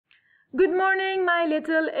Good morning, my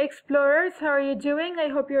little explorers. How are you doing? I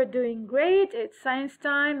hope you're doing great. It's science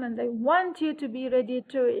time and I want you to be ready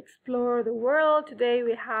to explore the world. Today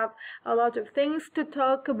we have a lot of things to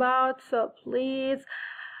talk about, so please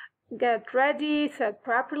get ready, sit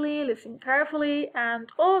properly, listen carefully, and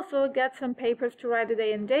also get some papers to write the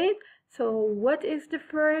day and date. So what is the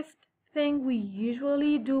first thing we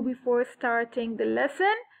usually do before starting the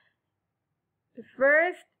lesson? The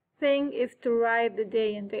first thing is to write the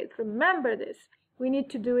day and date. Remember this. We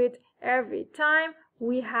need to do it every time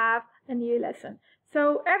we have a new lesson.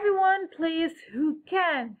 So everyone, please, who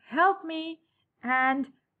can help me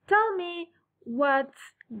and tell me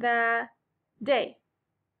what's the day?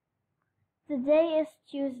 The day is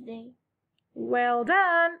Tuesday. Well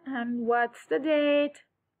done. And what's the date?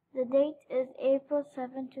 The date is April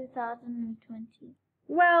 7, 2020.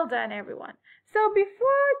 Well done, everyone. So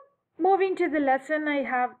before moving to the lesson, I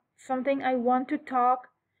have something I want to talk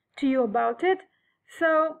to you about it.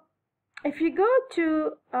 So if you go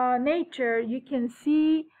to nature, you can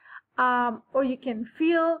see or you can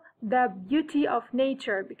feel the beauty of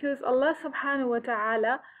nature, because Allah subhanahu wa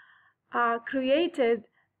ta'ala created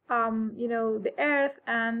the earth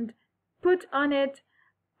and put on it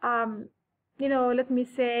let me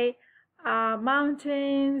say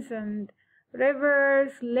mountains and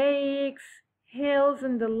rivers, lakes, hills,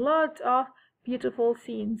 and a lot of beautiful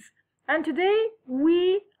scenes. And today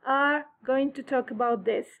we are going to talk about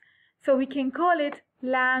this. So we can call it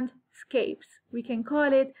landscapes. We can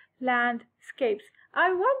call it landscapes.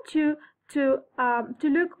 I want you to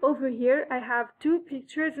look over here. I have two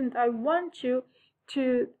pictures and I want you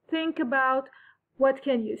to think about what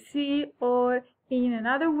can you see, or in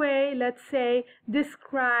another way, let's say,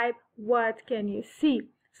 describe what can you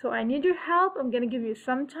see. So I need your help. I'm going to give you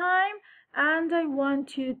some time and I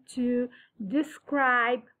want you to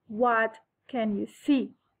describe what can you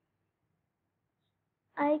see.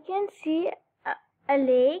 I can see a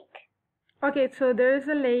lake. Okay, so there's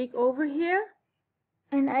a lake over here.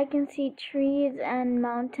 And I can see trees and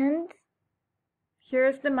mountains.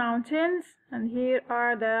 Here's the mountains and here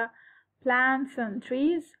are the plants and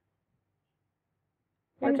trees.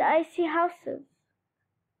 And I see houses.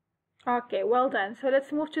 Okay, well done. So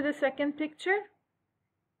let's move to the second picture.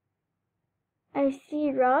 I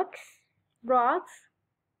see rocks. Rocks.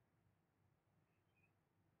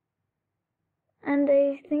 And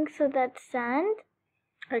I think so that's sand.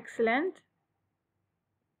 Excellent.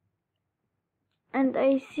 And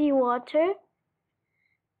I see water.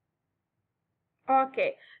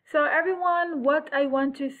 Okay, so everyone, what I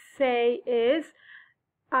want to say is,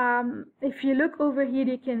 if you look over here,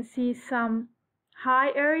 you can see some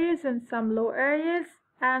high areas and some low areas,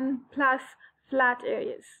 and plus flat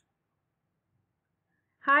areas.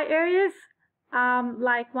 High areas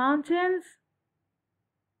like mountains,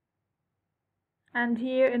 and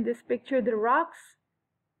here in this picture the rocks,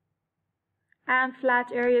 and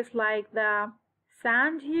flat areas like the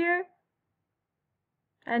sand here,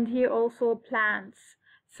 and here also plants.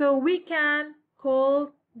 So we can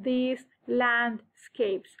call these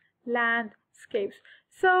landscapes. Landscapes.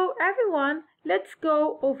 So everyone, let's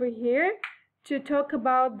go over here to talk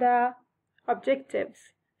about the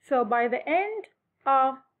objectives. So by the end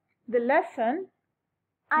of the lesson,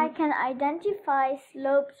 I can identify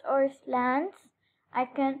slopes or slants. I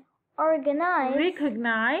can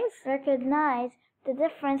recognize the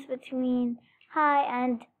difference between high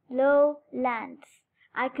and low lands.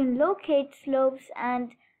 I can locate slopes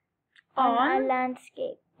and on a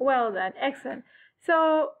landscape. Well done, excellent.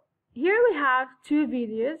 So here we have two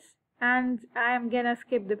videos and I'm gonna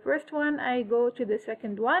skip the first one. I go to the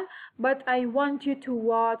second one, but I want you to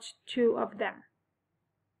watch two of them.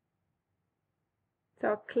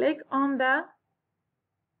 So click on the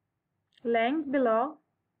link below.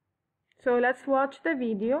 So let's watch the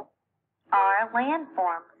video. Are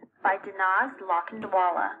landforms by Dinaz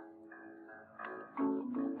Lakhandwala.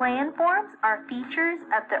 Landforms are features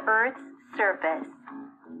of the Earth's surface.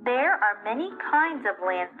 There are many kinds of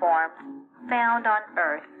landforms found on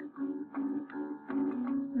Earth.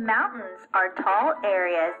 Mountains are tall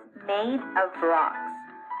areas made of rocks.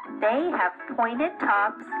 They have pointed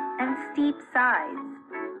tops and steep sides.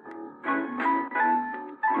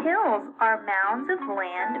 Hills are mounds of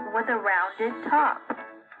land with a rounded top.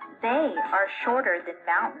 They are shorter than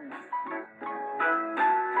mountains.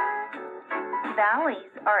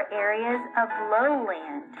 Valleys are areas of low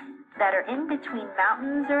land that are in between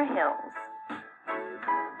mountains or hills.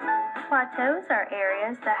 Plateaus are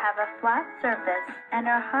areas that have a flat surface and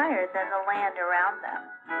are higher than the land around them.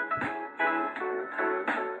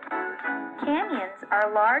 Canyons are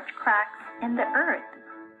large cracks in the earth.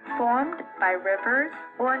 formed by rivers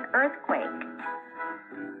or an earthquake.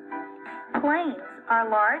 Plains are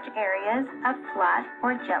large areas of flat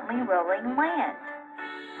or gently rolling land.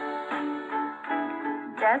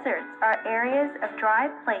 Deserts are areas of dry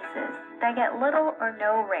places that get little or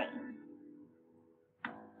no rain.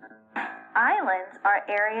 Islands are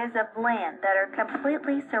areas of land that are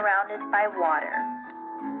completely surrounded by water.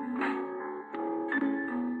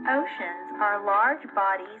 Oceans are large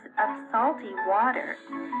bodies of salty water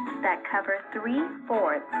that cover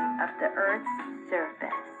 3/4 of the Earth's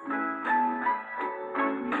surface.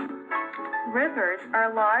 Rivers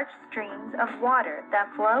are large streams of water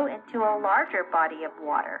that flow into a larger body of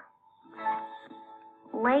water.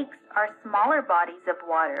 Lakes are smaller bodies of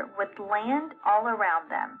water with land all around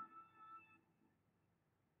them.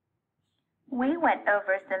 We went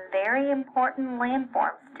over some very important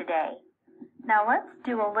landforms today. Now let's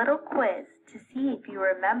do a little quiz to see if you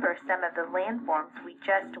remember some of the landforms we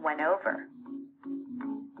just went over.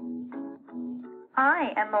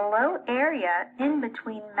 I am a low area in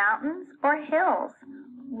between mountains or hills.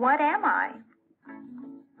 What am I?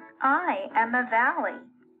 I am a valley.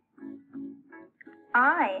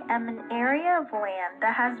 I am an area of land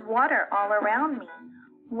that has water all around me.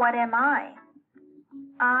 What am I?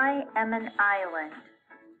 I am an island.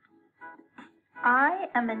 I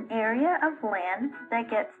am an area of land that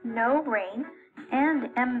gets no rain and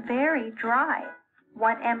am very dry.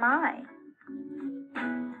 What am I?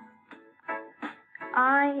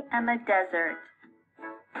 I am a desert.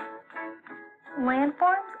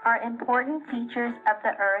 Landforms are important features of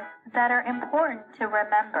the Earth that are important to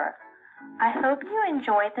remember. I hope you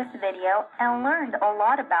enjoyed this video and learned a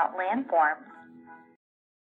lot about landforms.